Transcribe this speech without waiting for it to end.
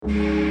Welcome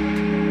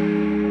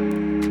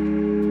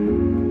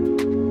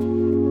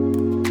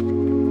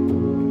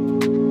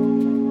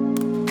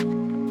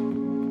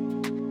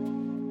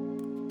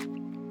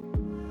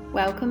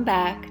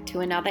back to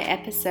another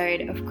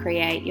episode of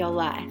Create Your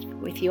Life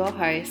with your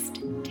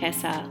host,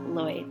 Tessa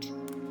Lloyd.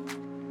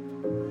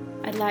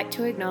 I'd like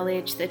to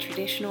acknowledge the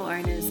traditional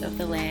owners of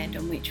the land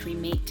on which we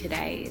meet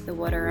today, the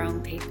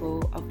Wadawurrung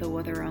people of the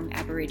Wadawurrung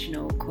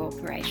Aboriginal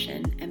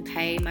Corporation, and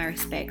pay my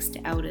respects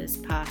to elders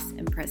past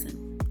and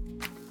present.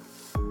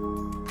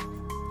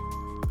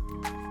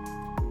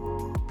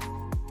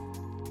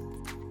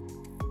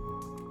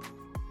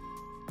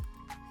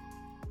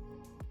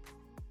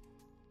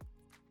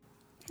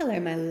 Hello,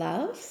 my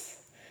loves.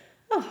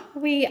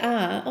 We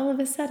are all of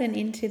a sudden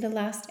into the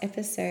last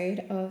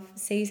episode of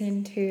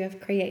season 2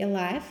 of Create Your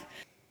Life.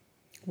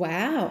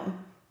 Wow,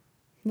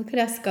 look at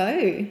us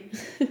go.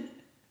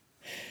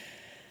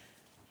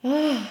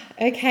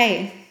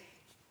 Okay.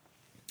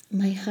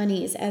 My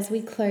honeys, as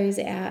we close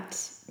out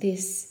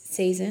this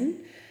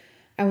season,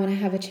 I want to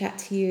have a chat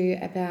to you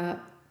about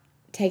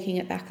taking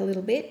it back a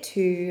little bit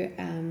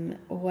to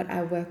what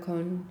I work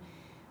on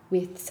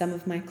with some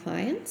of my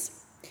clients.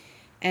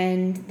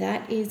 And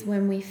that is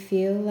when we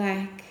feel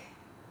like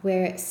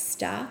we're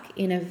stuck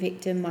in a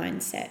victim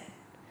mindset.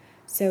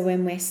 So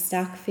when we're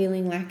stuck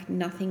feeling like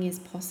nothing is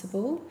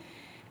possible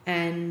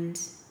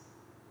and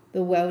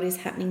the world is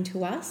happening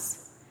to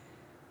us,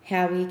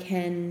 how we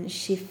can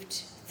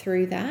shift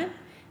through that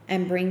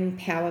and bring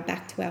power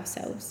back to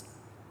ourselves.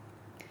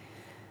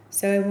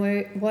 So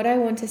what I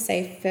want to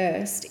say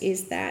first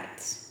is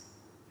that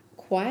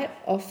quite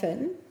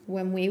often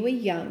when we were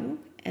young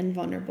and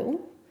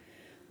vulnerable,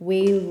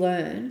 we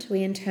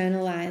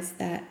internalized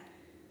that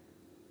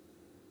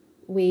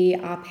we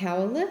are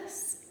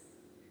powerless,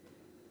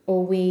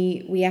 or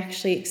we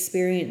actually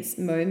experience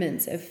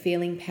moments of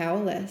feeling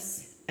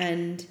powerless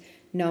and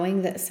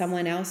knowing that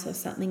someone else or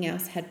something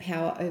else had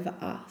power over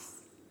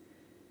us.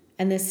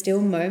 And there's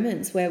still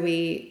moments where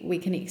we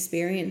can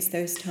experience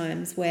those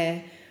times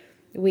where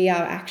we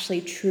are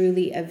actually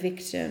truly a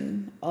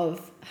victim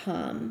of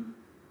harm.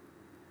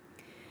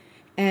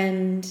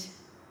 And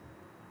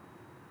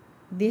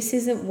this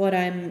isn't what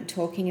I'm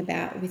talking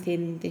about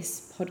within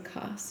this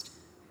podcast.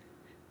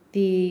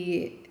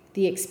 The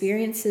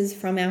experiences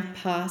from our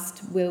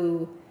past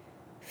will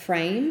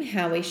frame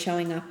how we're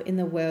showing up in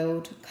the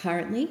world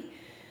currently.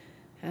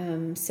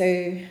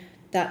 So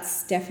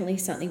that's definitely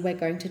something we're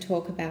going to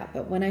talk about.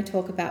 But when I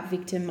talk about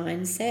victim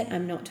mindset,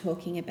 I'm not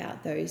talking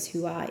about those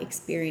who are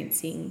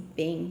experiencing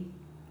being,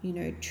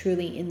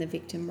 truly in the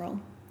victim role.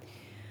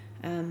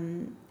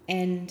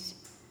 And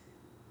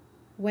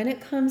when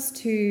it comes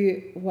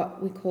to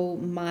what we call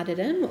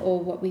martyrdom, or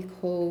what we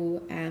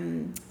call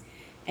an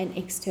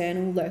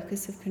external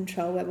locus of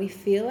control, where we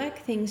feel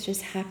like things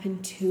just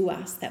happen to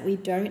us, that we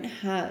don't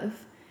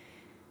have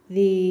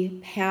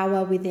the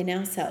power within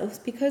ourselves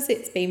because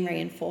it's been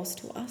reinforced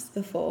to us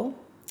before,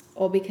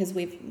 or because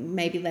we've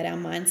maybe let our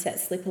mindset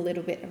slip a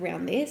little bit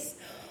around this,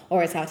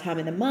 or it's our time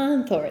of the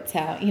month, or it's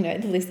our,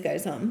 the list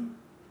goes on.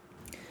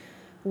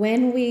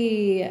 When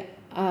we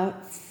are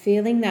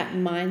feeling that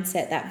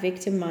mindset, that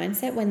victim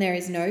mindset, when there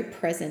is no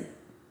present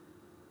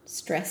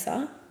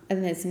stressor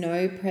and there's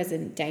no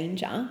present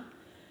danger,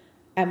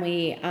 and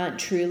we aren't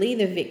truly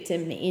the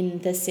victim in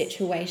the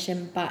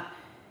situation, but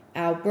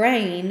our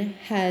brain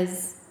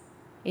has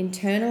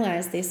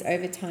internalized this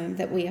over time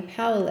that we are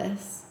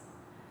powerless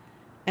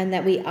and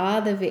that we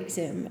are the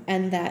victim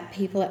and that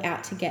people are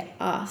out to get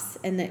us,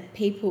 and that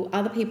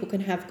other people can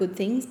have good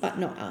things but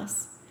not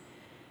us.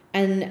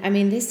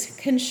 And this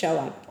can show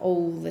up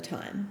all the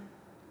time,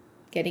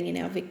 getting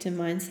in our victim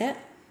mindset,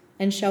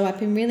 and show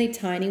up in really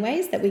tiny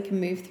ways that we can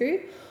move through,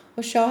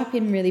 or show up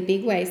in really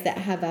big ways that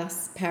have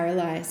us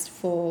paralyzed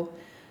for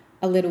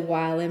a little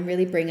while and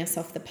really bring us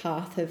off the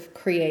path of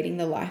creating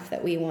the life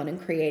that we want and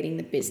creating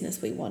the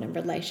business we want, and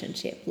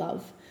relationship,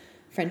 love,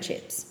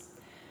 friendships.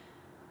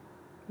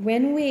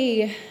 When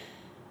we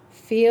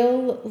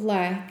feel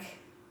like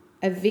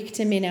a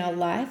victim in our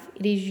life,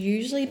 it is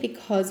usually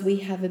because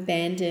we have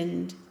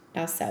abandoned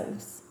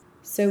ourselves.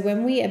 So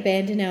when we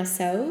abandon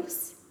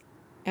ourselves,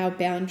 our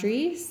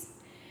boundaries,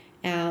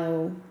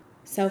 our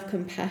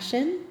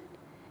self-compassion,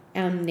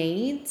 our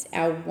needs,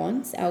 our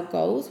wants, our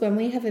goals, when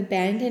we have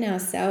abandoned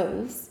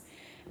ourselves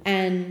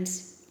and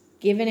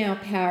given our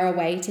power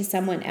away to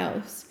someone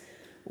else,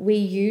 we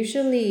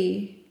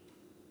usually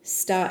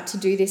start to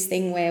do this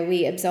thing where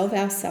we absolve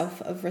ourselves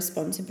of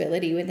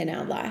responsibility within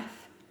our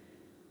life.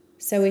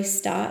 So we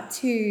start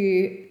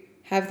to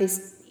have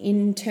this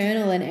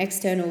internal and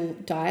external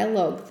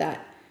dialogue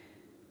that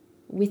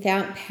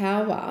without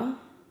power,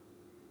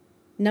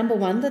 number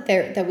one,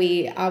 that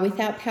we are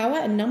without power,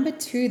 and number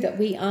two, that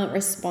we aren't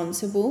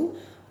responsible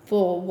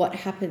for what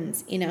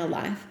happens in our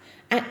life.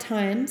 At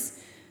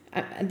times,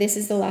 this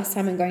is the last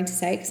time I'm going to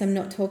say, because I'm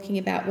not talking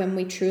about when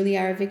we truly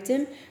are a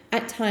victim.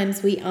 At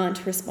times, we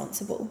aren't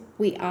responsible.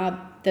 We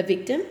are the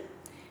victim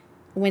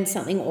when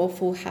something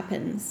awful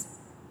happens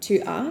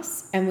to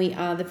us and we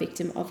are the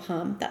victim of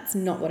harm. That's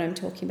not what I'm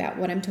talking about.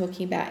 What I'm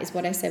talking about is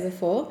what I said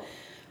before.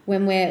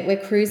 When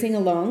we're cruising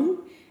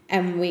along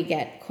and we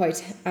get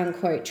quote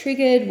unquote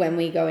triggered, when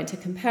we go into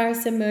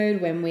comparison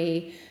mode, when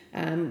we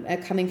are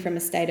coming from a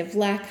state of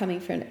lack, coming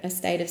from a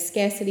state of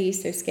scarcity,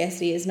 so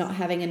scarcity is not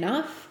having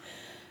enough.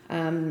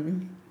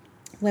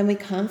 When we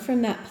come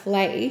from that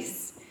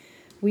place,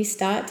 we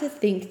start to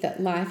think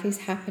that life is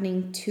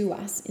happening to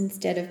us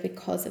instead of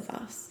because of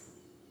us.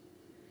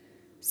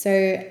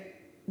 So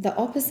the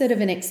opposite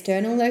of an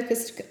external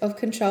locus of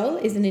control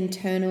is an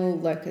internal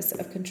locus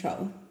of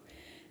control.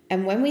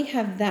 And when we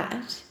have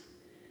that,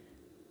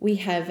 we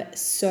have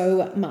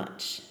so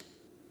much.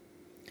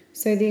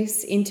 So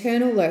this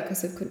internal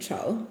locus of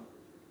control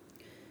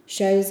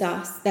shows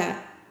us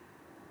that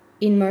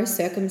in most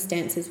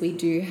circumstances, we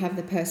do have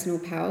the personal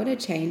power to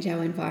change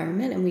our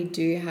environment, and we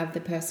do have the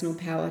personal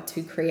power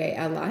to create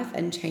our life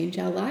and change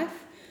our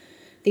life.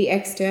 The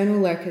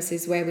external locus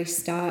is where we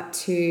start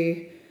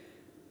to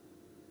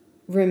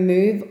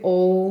remove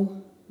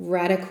all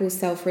radical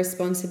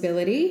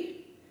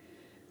self-responsibility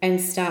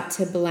and start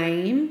to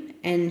blame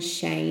and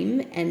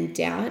shame and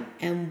doubt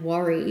and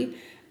worry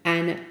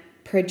and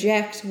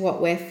project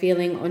what we're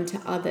feeling onto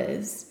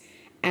others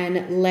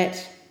and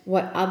let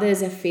what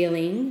others are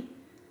feeling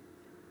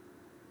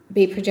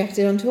be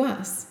projected onto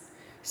us.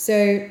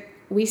 So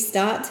we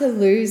start to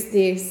lose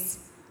this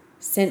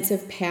sense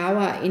of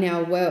power in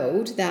our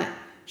world that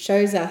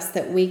shows us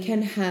that we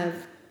can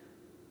have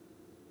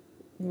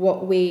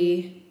what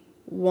we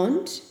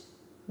want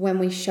when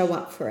we show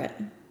up for it.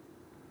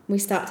 We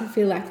start to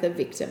feel like the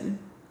victim.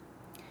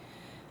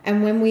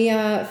 And when we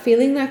are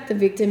feeling like the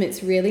victim,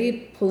 it's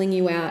really pulling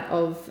you out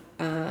of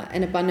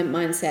an abundant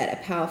mindset,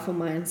 a powerful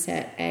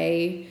mindset,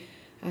 a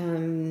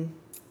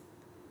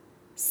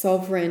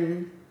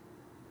sovereign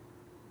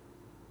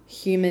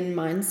human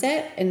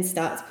mindset, and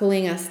starts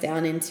pulling us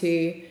down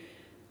into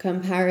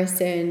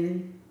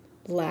comparison,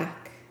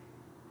 lack,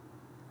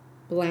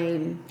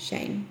 blame,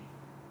 shame.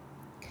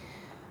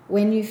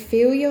 When you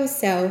feel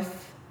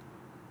yourself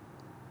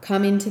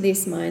come into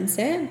this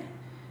mindset,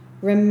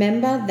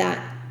 remember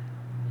that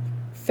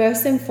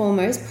first and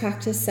foremost,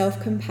 practice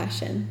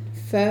self-compassion,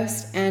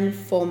 first and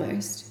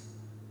foremost.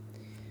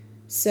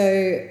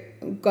 So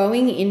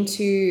going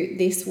into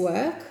this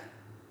work,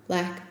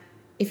 like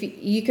if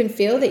you can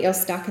feel that you're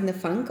stuck in the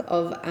funk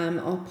of,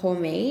 oh, poor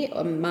me,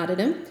 or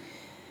martyrdom,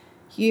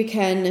 you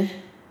can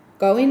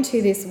go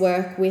into this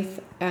work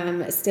with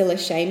still a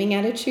shaming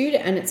attitude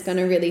and it's going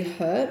to really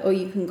hurt, or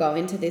you can go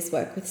into this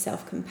work with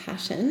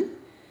self-compassion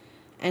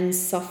and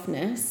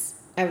softness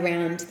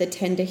around the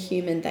tender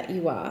human that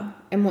you are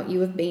and what you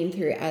have been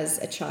through as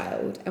a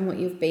child and what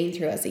you've been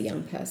through as a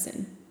young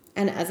person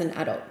and as an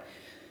adult.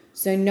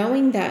 So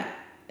knowing that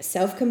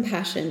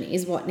self-compassion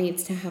is what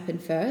needs to happen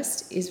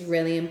first is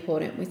really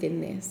important within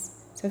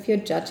this. So if you're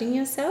judging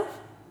yourself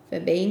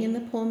for being in the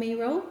poor me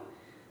role,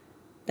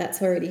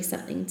 that's already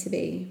something to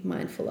be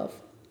mindful of.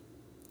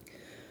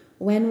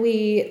 When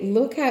we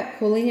look at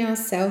pulling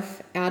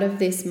ourselves out of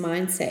this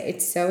mindset,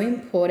 it's so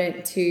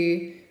important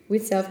to,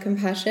 with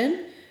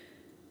self-compassion,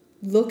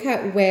 look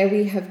at where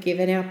we have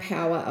given our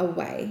power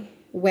away,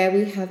 where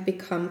we have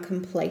become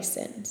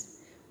complacent,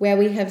 where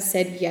we have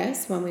said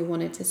yes when we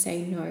wanted to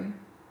say no,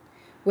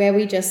 where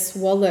we just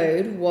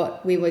swallowed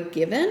what we were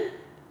given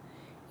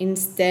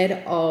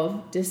instead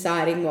of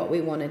deciding what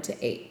we wanted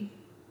to eat.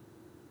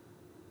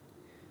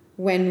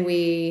 When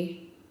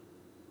we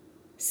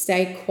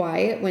stay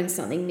quiet when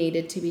something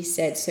needed to be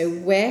said. So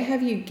where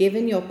have you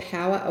given your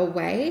power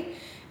away,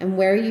 and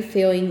where are you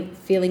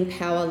feeling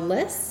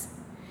powerless?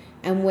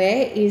 And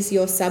where is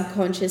your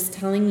subconscious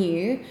telling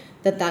you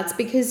that that's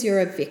because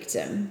you're a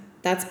victim?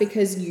 That's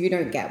because you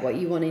don't get what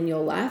you want in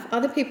your life.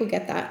 Other people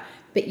get that,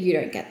 but you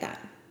don't get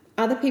that.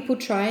 Other people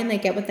try and they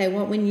get what they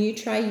want. When you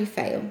try, you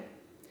fail.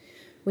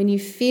 When you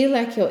feel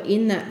like you're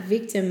in that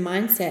victim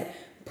mindset,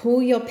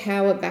 pull your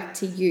power back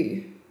to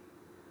you.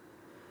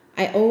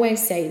 I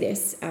always say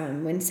this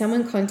when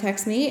someone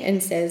contacts me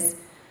and says,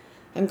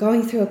 I'm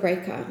going through a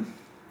breakup.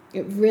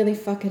 It really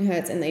fucking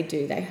hurts, and they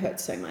do. They hurt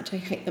so much. I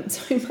hate them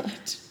so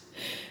much.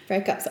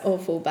 Breakups are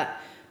awful, but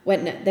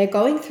when they're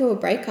going through a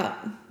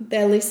breakup,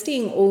 they're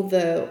listing all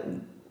the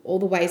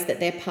ways that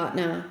their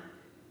partner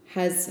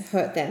has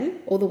hurt them,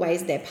 all the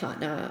ways their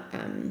partner,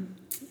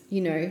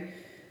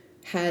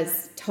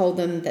 has told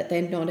them that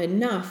they're not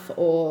enough,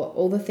 or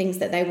all the things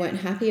that they weren't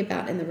happy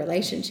about in the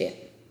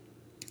relationship.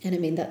 And I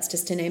mean, that's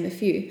just to name a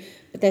few.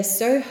 But they're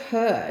so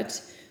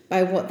hurt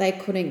by what they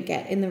couldn't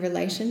get in the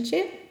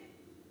relationship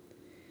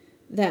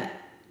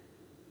that,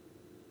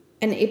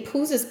 and it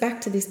pulls us back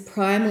to this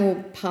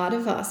primal part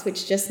of us,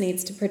 which just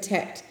needs to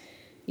protect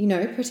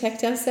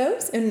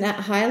ourselves. And that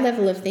higher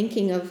level of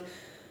thinking of,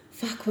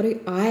 fuck, what do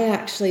I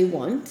actually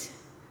want,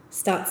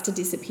 starts to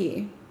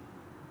disappear.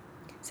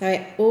 So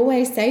I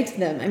always say to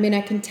them, I mean,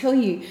 I can tell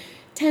you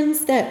 10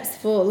 steps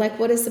for like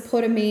what has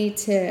supported me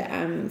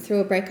to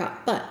through a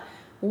breakup, but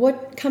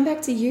come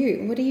back to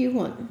you. What do you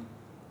want?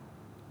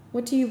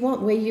 What do you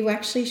want? Were you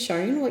actually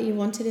shown what you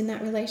wanted in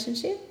that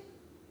relationship?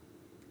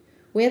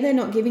 Where they're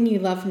not giving you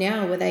love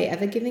now, were they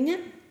ever giving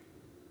it?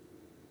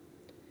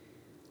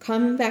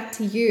 Come back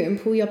to you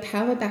and pull your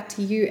power back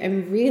to you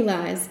and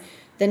realize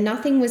that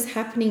nothing was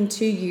happening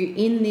to you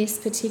in this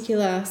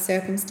particular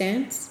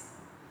circumstance.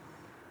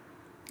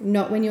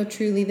 Not when you're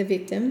truly the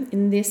victim.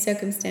 In this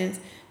circumstance,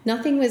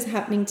 nothing was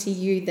happening to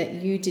you that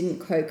you didn't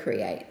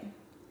co-create.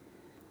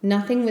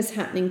 Nothing was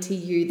happening to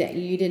you that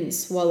you didn't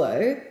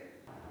swallow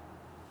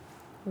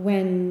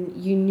when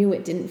you knew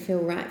it didn't feel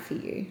right for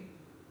you.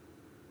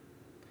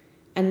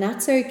 And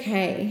that's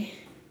okay.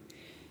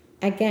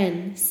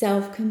 Again,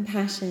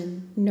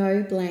 self-compassion,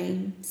 no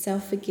blame,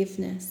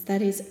 self-forgiveness.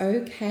 That is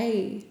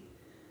okay.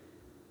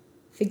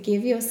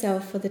 Forgive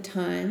yourself for the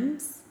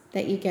times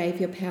that you gave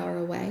your power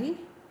away.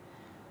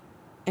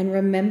 And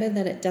remember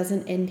that it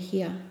doesn't end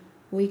here.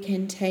 We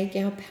can take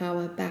our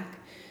power back.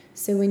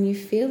 So when you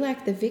feel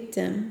like the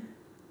victim,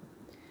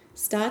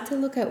 start to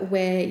look at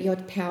where your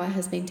power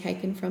has been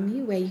taken from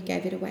you, where you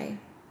gave it away.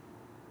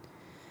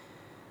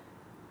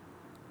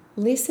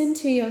 Listen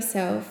to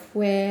yourself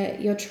where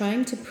you're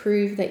trying to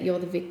prove that you're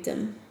the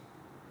victim.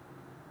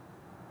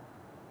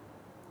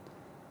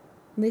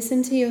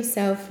 Listen to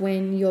yourself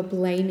when you're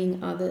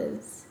blaming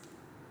others.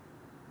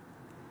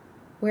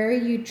 Where are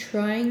you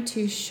trying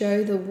to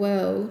show the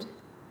world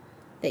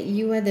that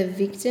you are the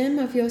victim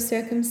of your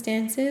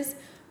circumstances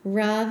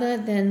rather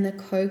than the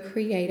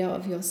co-creator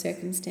of your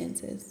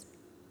circumstances?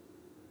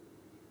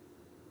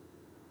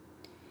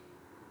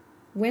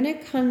 When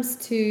it comes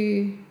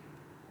to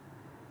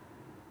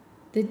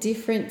the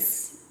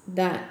difference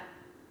that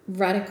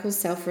radical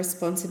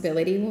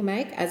self-responsibility will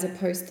make as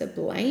opposed to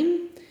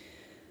blame,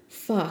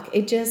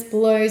 it just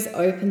blows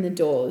open the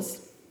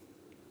doors.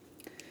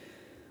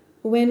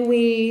 When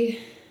we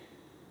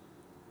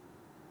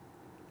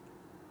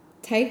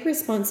take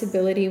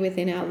responsibility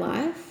within our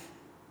life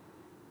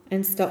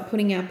and stop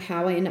putting our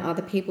power in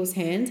other people's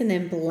hands and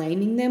then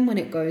blaming them when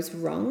it goes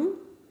wrong,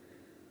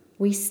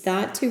 we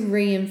start to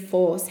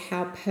reinforce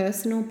how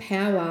personal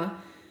power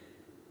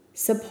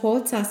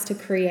supports us to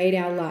create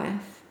our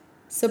life,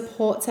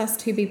 supports us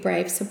to be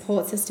brave,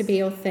 supports us to be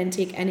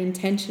authentic and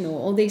intentional,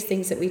 all these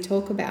things that we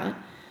talk about.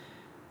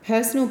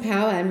 Personal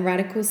power and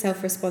radical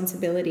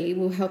self-responsibility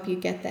will help you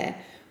get there.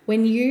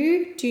 When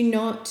you do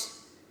not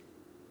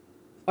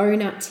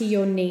own up to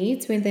your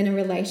needs within a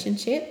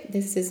relationship,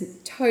 this is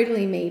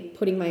totally me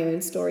putting my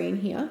own story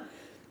in here.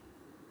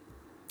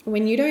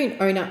 When you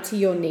don't own up to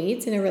your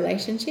needs in a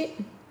relationship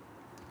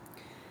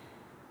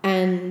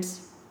and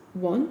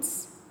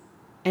wants,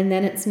 and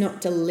then it's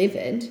not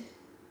delivered,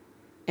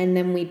 and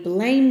then we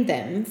blame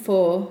them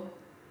for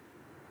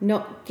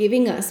not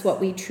giving us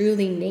what we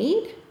truly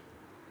need.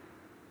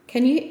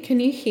 Can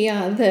you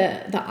hear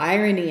the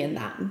irony in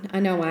that?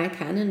 I know I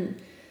can,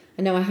 and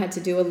I know I had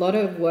to do a lot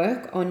of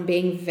work on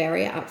being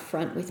very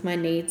upfront with my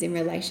needs in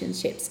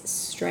relationships,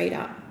 straight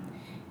up.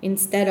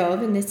 Instead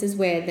of, and this is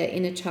where the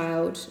inner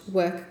child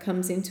work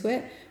comes into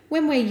it,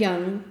 when we're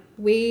young,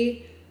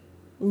 we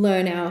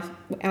learn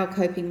our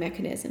coping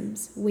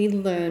mechanisms. We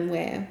learn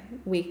where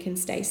we can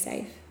stay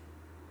safe.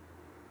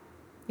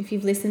 If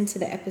you've listened to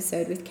the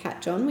episode with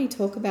Kat John, we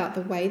talk about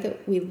the way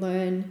that we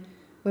learn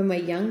when we're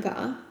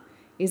younger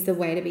is the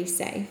way to be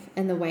safe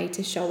and the way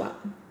to show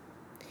up.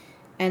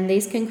 And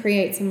these can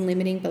create some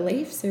limiting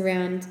beliefs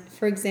around,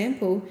 for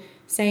example,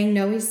 saying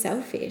no is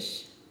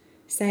selfish.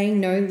 Saying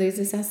no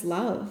loses us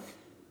love.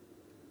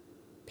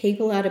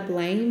 People are to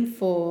blame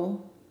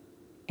for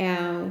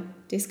our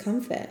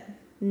discomfort.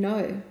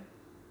 No.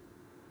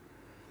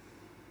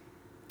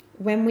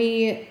 When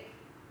we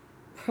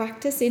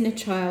practice inner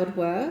child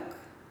work,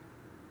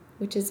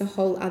 which is a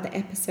whole other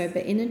episode,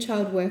 but inner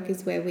child work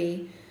is where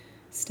we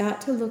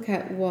start to look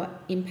at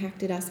what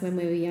impacted us when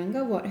we were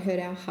younger, what hurt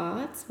our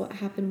hearts, what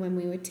happened when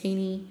we were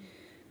teeny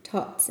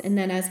tots, and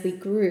then as we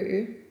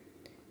grew,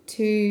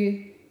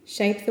 to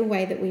shape the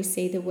way that we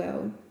see the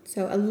world.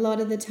 So a lot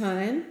of the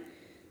time,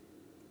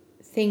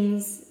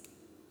 things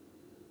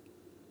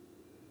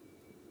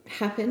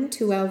happen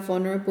to our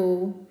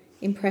vulnerable,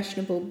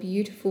 impressionable,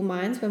 beautiful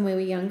minds when we were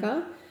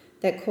younger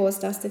that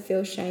caused us to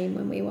feel shame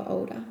when we were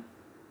older.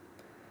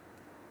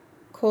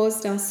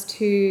 Caused us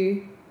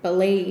to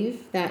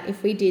believe that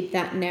if we did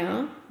that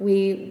now,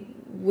 we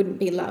wouldn't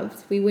be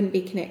loved, we wouldn't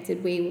be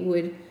connected, we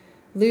would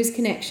lose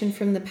connection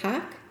from the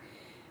pack.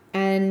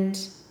 And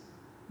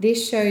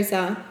this shows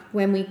up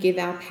when we give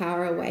our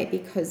power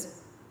away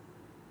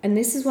and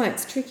this is why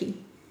it's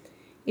tricky.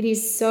 It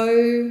is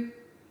so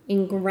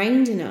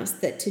ingrained in us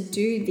that to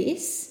do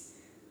this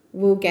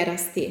will get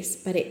us this,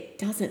 but it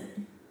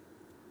doesn't.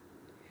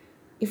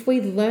 If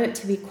we learnt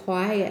to be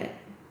quiet,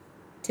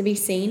 to be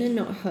seen and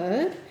not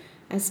heard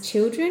as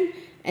children,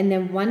 and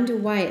then wonder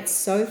why it's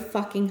so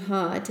fucking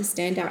hard to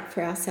stand up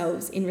for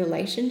ourselves in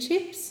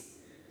relationships,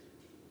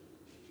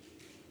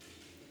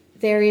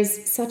 there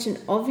is such an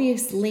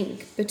obvious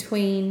link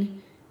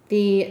between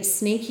the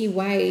sneaky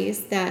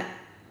ways that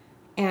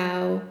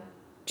our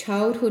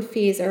childhood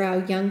fears or our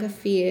younger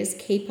fears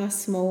keep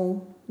us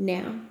small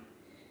now,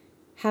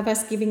 have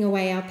us giving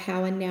away our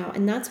power now.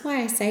 And that's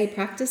why I say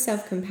practice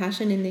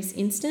self-compassion in this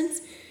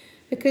instance,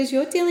 Because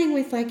you're dealing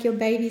with like your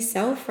baby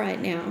self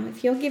right now.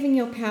 If you're giving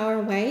your power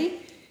away,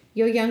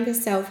 your younger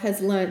self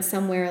has learned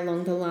somewhere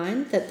along the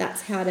line that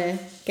that's how to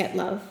get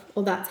love,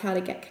 or that's how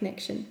to get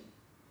connection.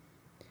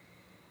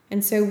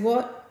 And so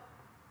what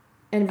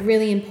a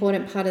really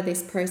important part of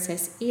this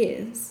process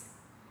is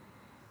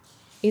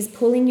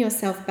pulling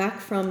yourself back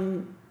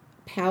from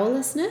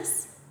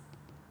powerlessness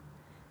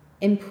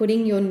and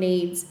putting your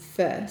needs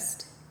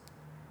first.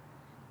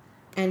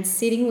 And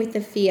sitting with the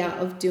fear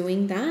of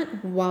doing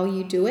that while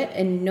you do it,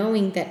 and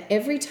knowing that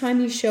every time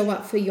you show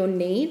up for your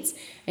needs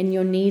and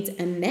your needs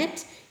are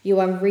met, you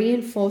are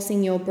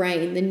reinforcing your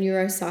brain, the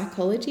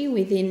neuropsychology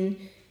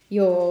within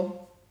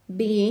your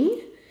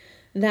being,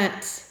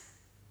 that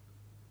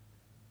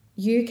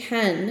you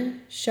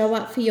can show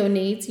up for your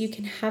needs, you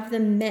can have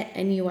them met,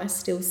 and you are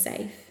still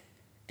safe.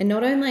 And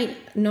not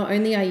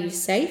only are you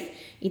safe,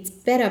 it's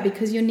better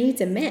because your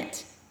needs are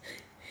met.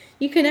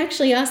 You can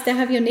actually ask to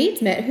have your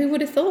needs met. Who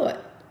would have thought?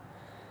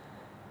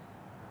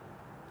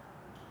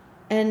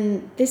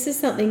 And this is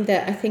something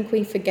that I think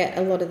we forget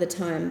a lot of the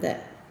time,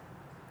 that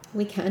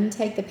we can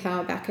take the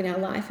power back in our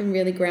life in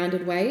really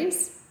grounded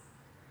ways.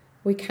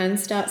 We can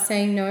start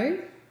saying no.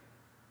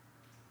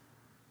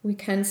 We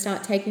can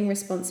start taking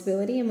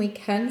responsibility, and we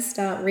can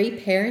start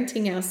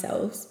reparenting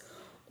ourselves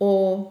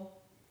or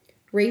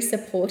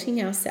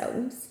re-supporting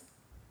ourselves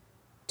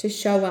to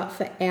show up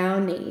for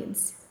our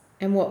needs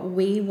and what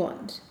we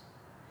want.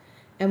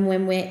 And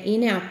when we're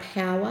in our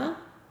power,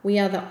 we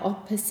are the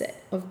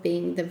opposite of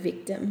being the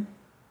victim.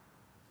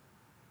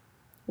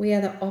 We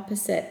are the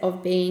opposite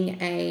of being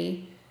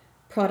a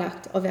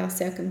product of our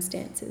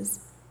circumstances.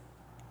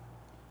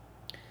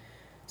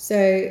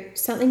 So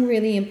something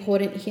really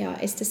important here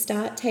is to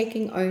start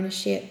taking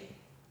ownership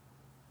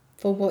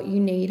for what you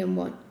need and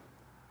want.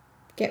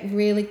 Get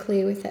really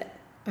clear with it.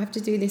 I have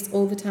to do this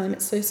all the time.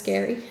 It's so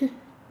scary.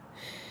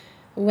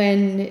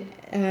 When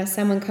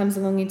someone comes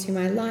along into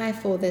my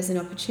life, or there's an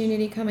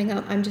opportunity coming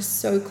up, I'm just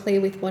so clear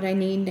with what I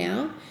need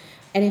now.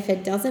 And if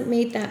it doesn't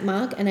meet that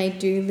mark and I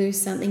do lose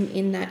something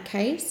in that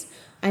case,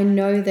 I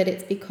know that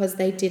it's because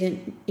it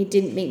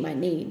didn't meet my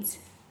needs.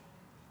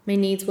 My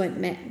needs weren't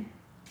met.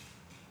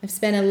 I've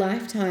spent a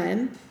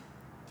lifetime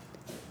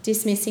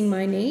dismissing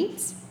my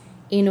needs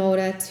in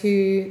order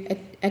to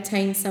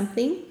attain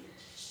something,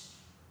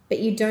 but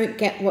you don't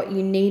get what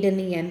you need in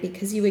the end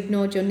because you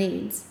ignored your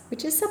needs,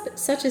 which is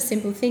such a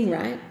simple thing,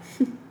 right?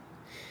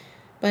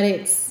 But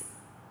it's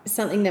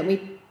something that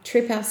we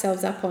trip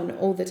ourselves up on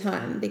all the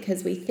time,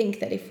 because we think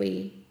that if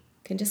we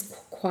can just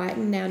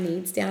quieten our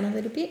needs down a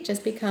little bit,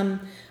 just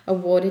become a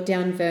watered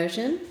down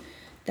version,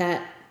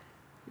 that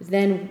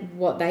then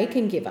what they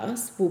can give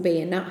us will be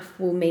enough,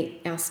 will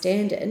meet our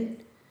standard.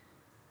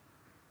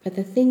 But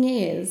the thing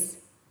is,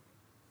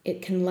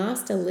 it can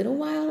last a little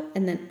while,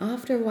 and then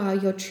after a while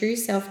your true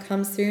self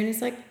comes through and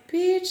is like,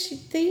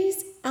 bitch,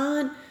 these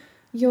aren't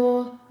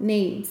your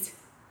needs.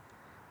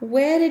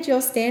 Where did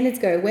your standards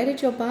go? Where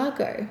did your bar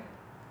go?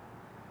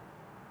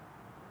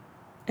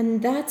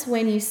 And that's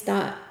when you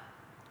start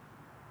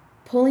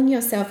pulling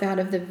yourself out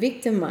of the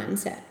victim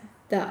mindset,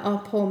 that,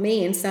 oh, poor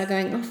me, and start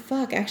going, oh,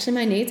 fuck, actually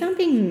my needs aren't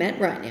being met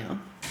right now.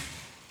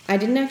 I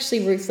didn't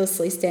actually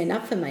ruthlessly stand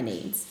up for my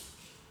needs.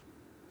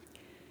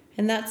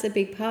 And that's a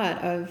big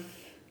part of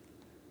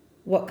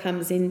what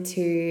comes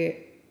into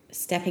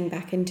stepping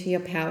back into your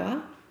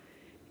power,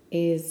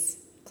 is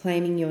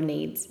claiming your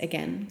needs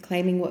again,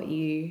 claiming what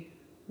you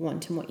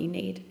want and what you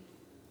need.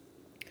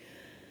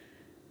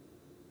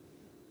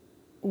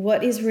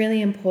 What is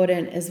really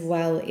important as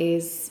well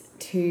is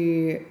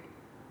to,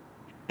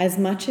 as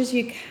much as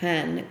you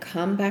can,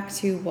 come back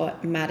to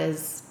what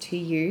matters to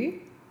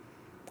you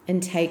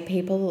and take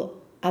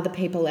other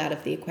people out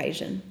of the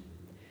equation.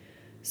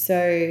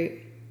 So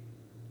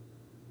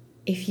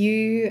if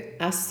you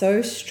are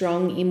so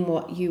strong in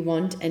what you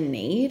want and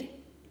need,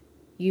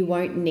 you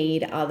won't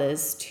need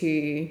others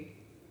to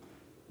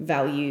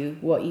value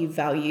what you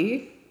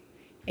value.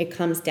 It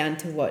comes down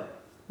to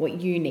what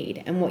you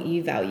need and what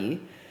you value.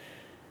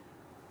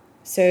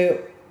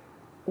 So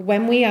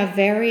when we are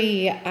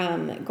very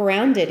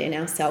grounded in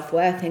our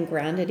self-worth and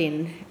grounded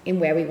in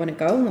where we want to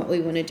go and what we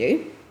want to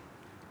do,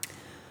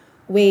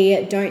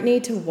 we don't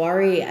need to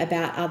worry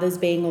about others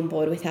being on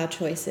board with our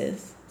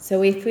choices.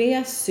 So if we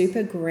are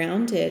super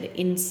grounded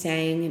in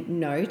saying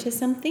no to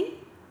something,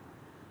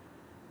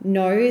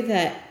 know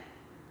that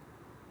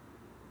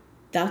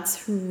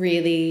that's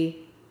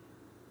really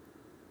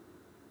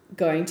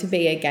going to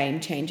be a game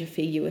changer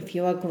for you. If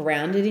you are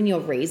grounded in your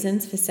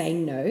reasons for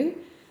saying no,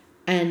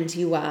 and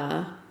you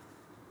are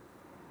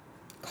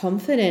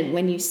confident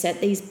when you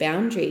set these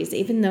boundaries,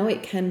 even though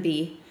it can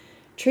be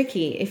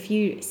tricky, if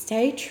you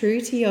stay true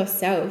to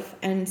yourself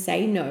and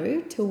say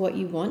no to what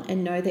you want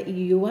and know that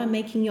you are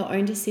making your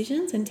own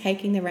decisions and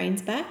taking the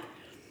reins back,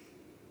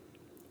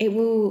 it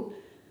will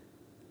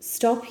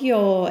stop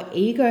your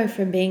ego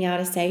from being able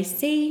to say,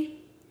 see,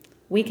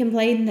 we can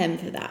blame them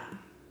for that.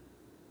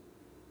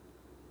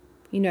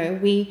 You know,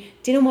 we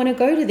didn't want to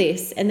go to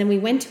this and then we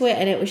went to it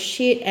and it was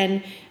shit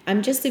and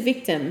I'm just a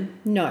victim.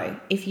 No,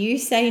 if you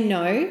say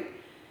no,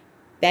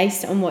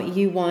 based on what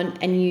you want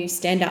and you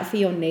stand up for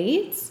your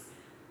needs,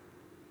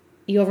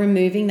 you're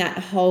removing that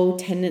whole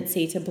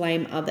tendency to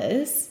blame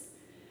others,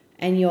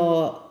 and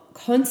you're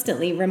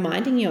constantly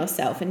reminding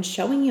yourself and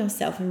showing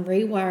yourself and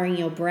rewiring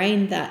your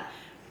brain that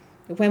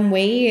when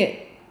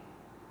we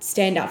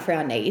stand up for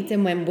our needs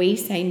and when we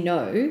say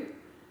no,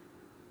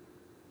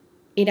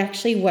 it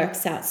actually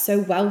works out so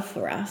well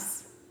for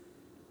us,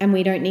 and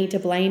we don't need to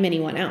blame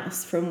anyone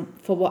else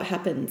for what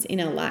happens in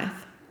our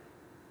life.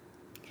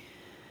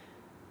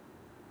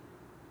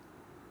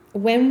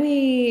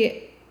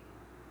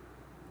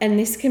 And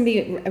this can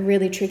be a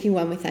really tricky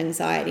one with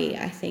anxiety.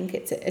 I think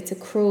it's a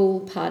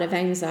cruel part of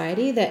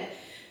anxiety, that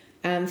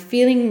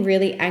feeling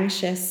really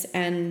anxious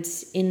and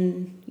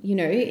in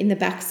the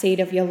back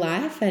seat of your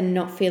life and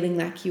not feeling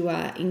like you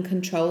are in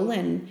control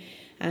and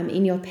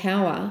in your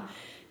power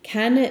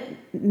can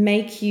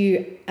make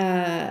you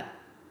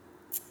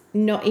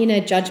not in a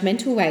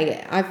judgmental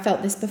way. I've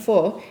felt this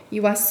before.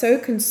 You are so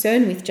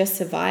concerned with just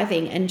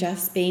surviving and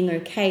just being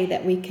okay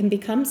that we can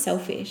become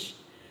selfish.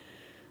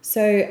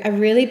 So a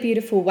really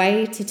beautiful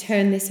way to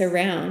turn this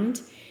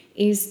around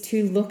is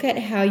to look at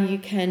how you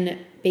can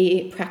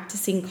be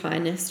practicing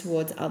kindness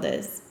towards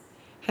others,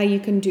 how you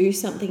can do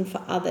something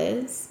for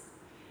others,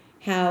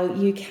 how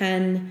you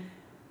can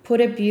put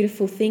a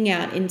beautiful thing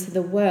out into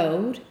the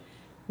world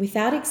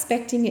without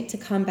expecting it to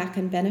come back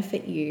and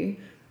benefit you.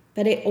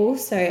 But it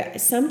also,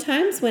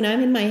 sometimes when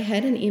I'm in my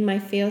head and in my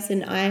feels,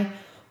 and I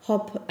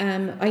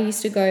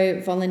used to go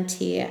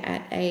volunteer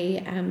at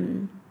a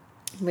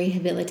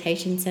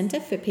rehabilitation centre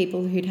for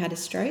people who'd had a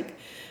stroke.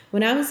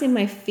 When I was in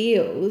my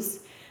feels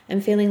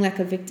and feeling like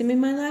a victim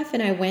in my life,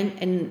 and I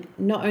went and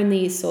not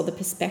only saw the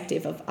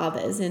perspective of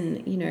others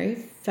and,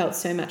 felt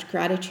so much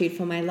gratitude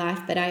for my life,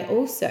 but I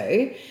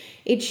also,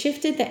 it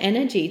shifted the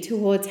energy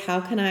towards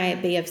how can I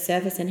be of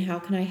service and how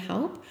can I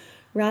help,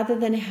 rather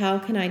than how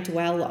can I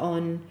dwell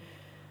on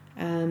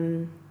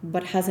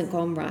what hasn't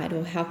gone right,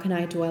 or how can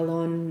I dwell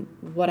on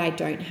what I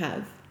don't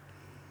have.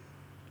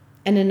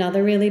 And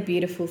another really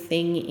beautiful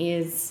thing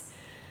is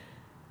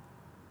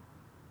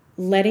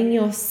letting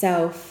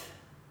yourself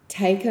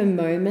take a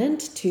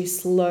moment to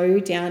slow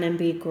down and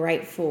be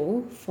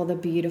grateful for the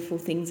beautiful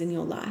things in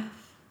your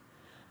life.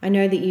 I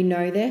know that you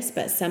know this,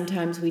 but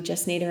sometimes we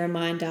just need a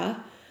reminder.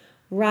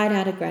 Write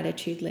out a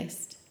gratitude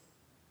list.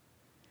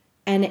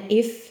 And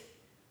if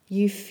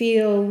you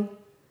feel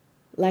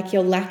like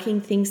you're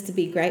lacking things to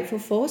be grateful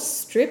for,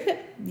 strip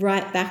it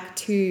right back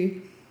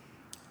to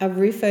a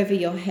roof over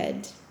your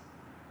head.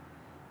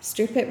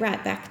 Strip it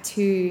right back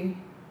to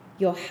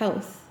your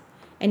health.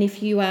 And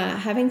if you are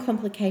having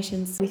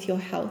complications with your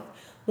health,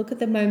 look at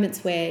the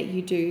moments where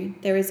you do.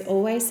 There is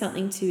always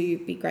something to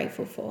be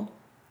grateful for.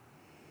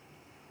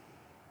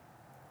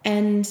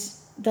 And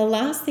the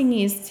last thing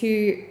is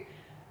to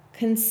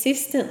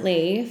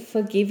consistently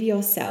forgive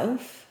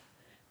yourself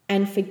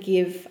and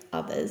forgive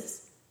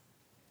others.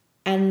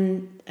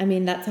 And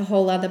that's a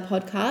whole other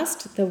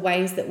podcast, the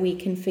ways that we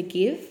can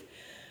forgive.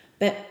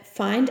 But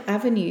find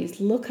avenues,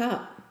 look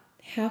up.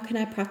 How can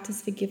I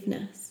practice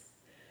forgiveness?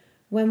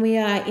 When we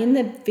are in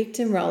the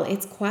victim role,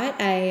 it's quite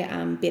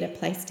a bitter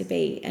place to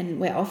be, and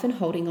we're often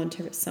holding on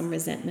to some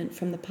resentment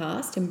from the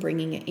past and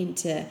bringing it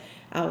into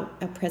our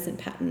present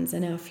patterns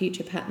and our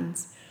future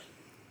patterns.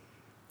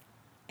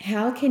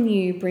 How can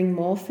you bring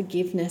more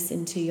forgiveness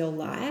into your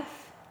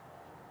life,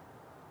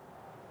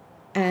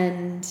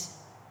 and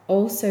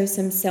also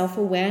some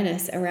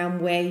self-awareness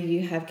around where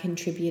you have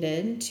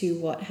contributed to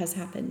what has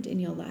happened in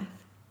your life?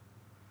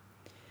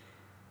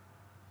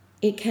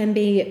 It can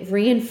be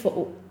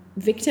reinforced.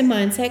 Victim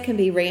mindset can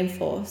be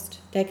reinforced.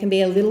 There can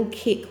be a little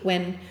kick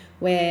when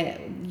we're,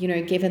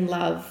 given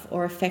love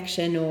or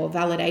affection or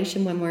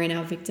validation when we're in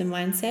our victim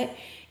mindset.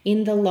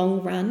 In the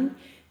long run,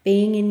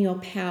 being in your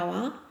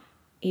power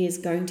is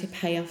going to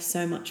pay off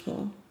so much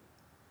more.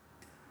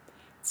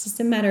 It's just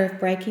a matter of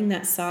breaking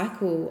that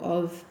cycle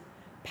of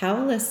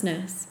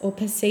powerlessness or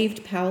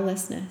perceived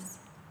powerlessness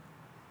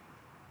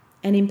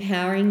and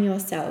empowering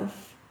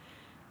yourself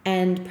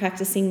and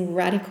practicing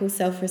radical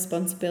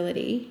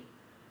self-responsibility,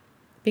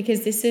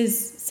 because this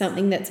is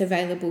something that's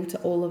available to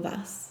all of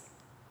us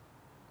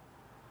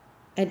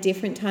at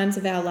different times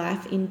of our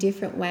life in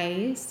different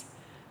ways.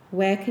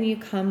 Where can you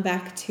come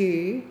back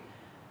to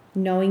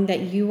knowing that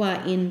you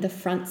are in the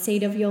front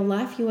seat of your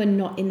life? You are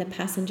not in the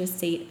passenger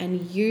seat,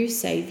 and you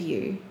save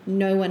you.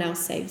 No one else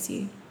saves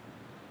you.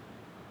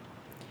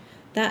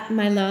 That,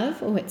 my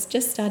love, it's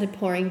just started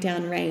pouring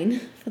down rain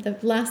for the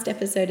last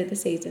episode of the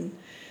season.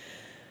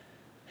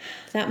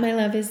 That, my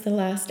love, is the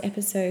last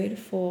episode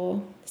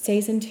for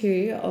season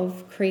 2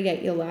 of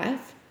Create Your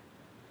Life.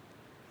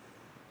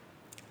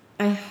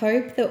 I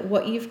hope that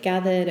what you've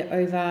gathered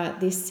over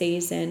this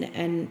season,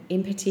 and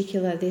in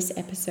particular this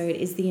episode,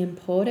 is the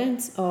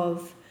importance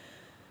of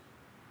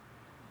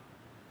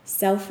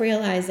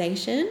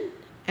self-realization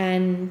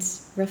and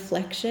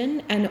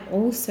reflection, and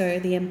also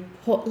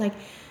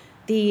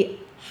the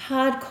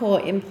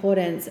hardcore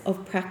importance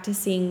of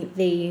practicing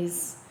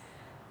these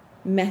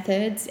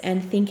methods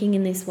and thinking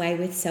in this way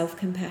with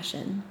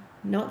self-compassion.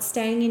 Not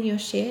staying in your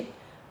shit,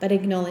 but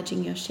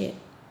acknowledging your shit.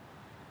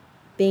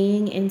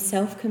 Being in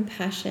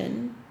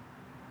self-compassion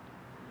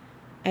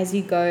as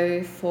you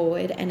go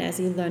forward and as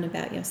you learn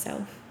about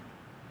yourself.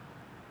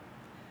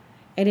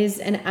 It is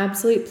an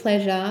absolute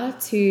pleasure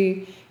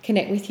to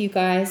connect with you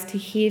guys, to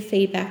hear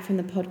feedback from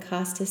the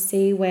podcast, to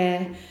see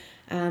where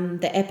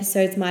the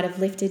episodes might have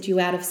lifted you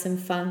out of some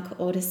funk,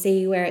 or to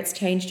see where it's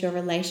changed your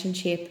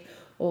relationship,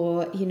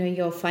 or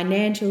your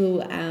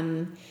financial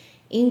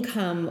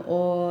income,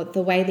 or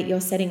the way that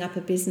you're setting up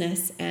a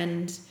business.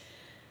 And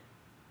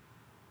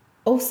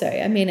also,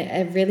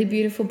 a really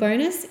beautiful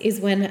bonus is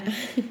when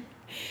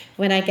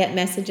when I get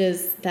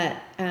messages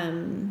that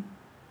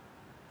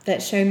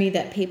that show me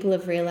that people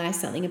have realized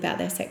something about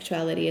their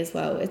sexuality as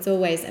well. It's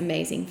always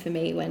amazing for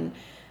me when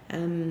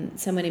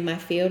someone in my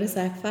field is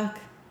like, fuck,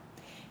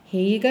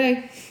 here you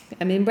go.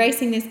 I'm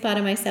embracing this part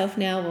of myself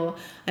now, or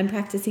I'm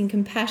practicing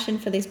compassion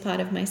for this part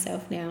of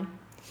myself now.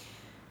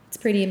 It's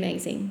pretty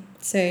amazing.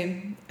 So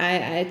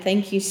I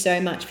thank you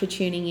so much for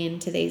tuning in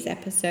to these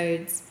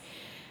episodes.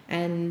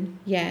 And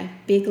yeah,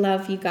 big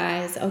love, you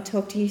guys. I'll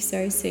talk to you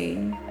so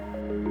soon.